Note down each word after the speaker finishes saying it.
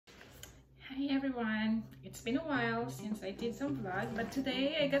everyone, it's been a while since I did some vlog, but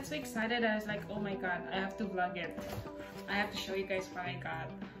today I got so excited. I was like, oh my god, I have to vlog it. I have to show you guys what I got.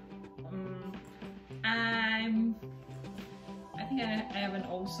 I think I have an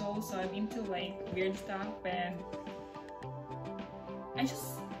old soul, so I'm into like weird stuff, and I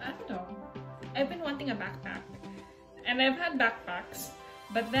don't know, I've been wanting a backpack, and I've had backpacks,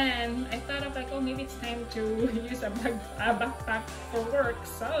 but then I thought of like, oh, maybe it's time to use a backpack for work.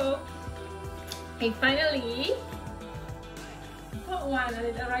 So I finally bought one and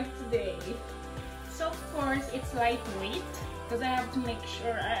it arrived today. So of course it's lightweight because I have to make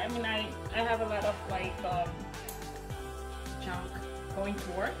sure, I have a lot of like junk going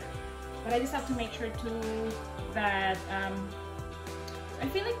to work, but I just have to make sure too that I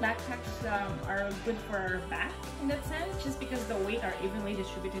feel like backpacks are good for our back in that sense, just because the weight are evenly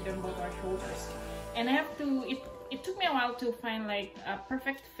distributed on both our shoulders. And I have to, it took me a while to find like a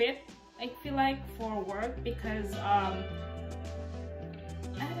perfect fit, I feel like, for work, because I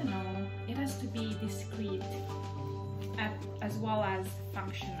don't know, it has to be discreet as well as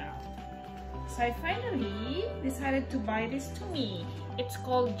functional. So I finally decided to buy this tumi. It's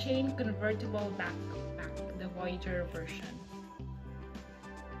called Chain Convertible Backpack, the Voyager version.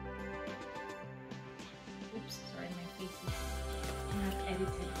 Oops, sorry, my face is not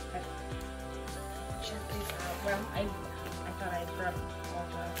edited, but check this out. Well, I thought I'd grab all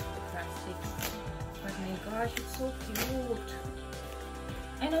the plastics, but my gosh, it's so cute.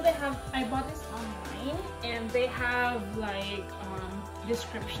 I know they have, I bought this online and they have like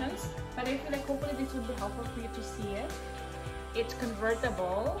descriptions, but I feel like hopefully this will be helpful for you to see it. It's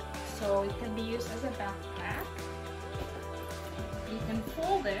convertible, so it can be used as a backpack. You can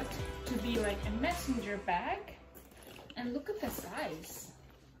fold it to be like a messenger bag, and look at the size.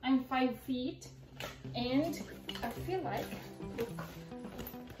 I'm 5 feet, and I feel like, look,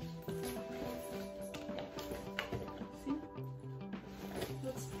 see,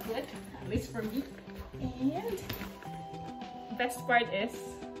 looks good, at least for me. And best part is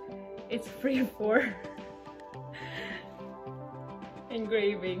it's free for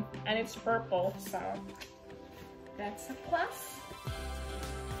engraving, and it's purple, so that's a plus.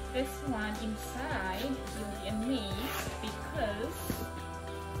 This one inside, you'll be amazed because,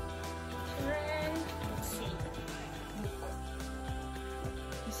 let's see, look,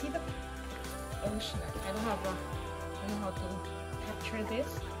 you see the ocean. I don't know how to capture this.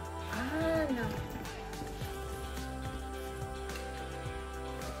 No.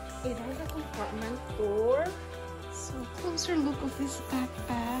 It has a compartment for, so closer look of this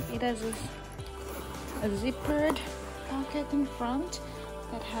backpack. It has a zippered pocket in front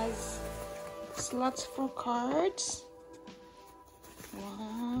that has slots for cards.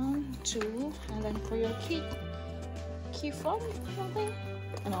 1, 2, and then for your key fob, something?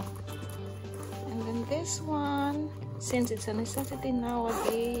 I know. And then this one, since it's a necessity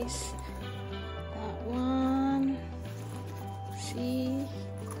nowadays, that one, see,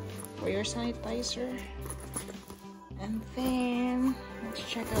 for your sanitizer. And then let's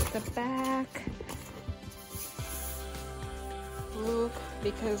check out the back. Look,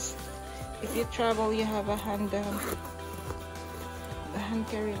 because if you travel, you have a hand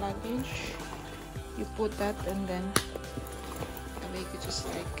carry luggage. You put that, and then you could just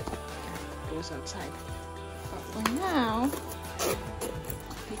like goes outside. But for now,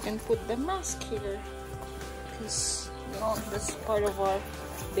 you can put the mask here, because you know that's part of our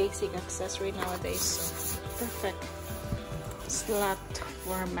basic accessory nowadays. So perfect slot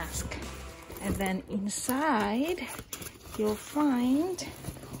for a mask. And then inside you'll find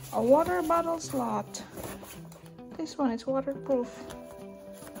a water bottle slot. This one is waterproof.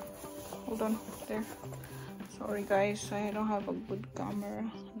 Hold on, there. Sorry guys, I don't have a good camera.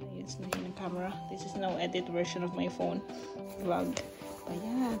 It's not even a camera. This is no edit version of my phone vlog. But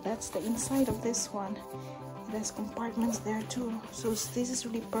yeah, that's the inside of this one. There's compartments there too. So this is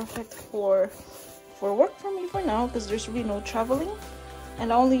really perfect for work for me for now, because there's really no traveling.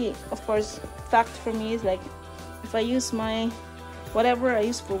 And only, of course, fact for me is like, if I use my whatever I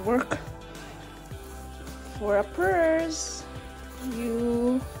use for work for a purse,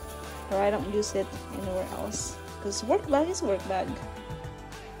 or I don't use it anywhere else, because work bag is work bag,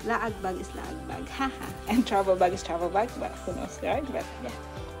 laag bag is laag bag, haha, and travel bag is travel bag, but who knows, right? But yeah,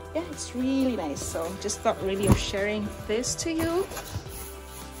 it's really nice. So just thought really of sharing this to you.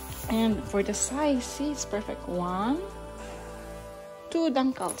 And for the size, see, it's perfect. 1, 2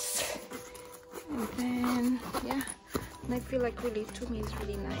 dunkles. And then yeah, and I feel like really tumi is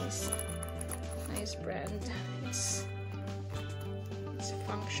really nice brand. It's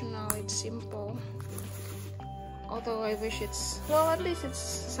functional, it's simple. Although I wish it's, well, at least it's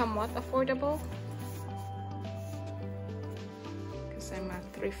somewhat affordable. Because I'm a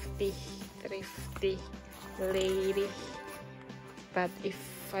thrifty lady. But if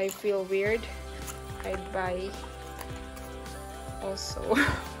I feel weird, I'd buy also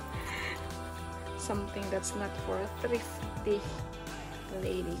something that's not for a thrifty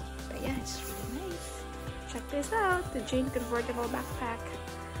lady. But yeah, it's really nice. Check this out, the Jane convertible backpack.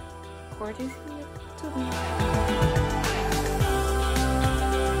 Courtesy to me.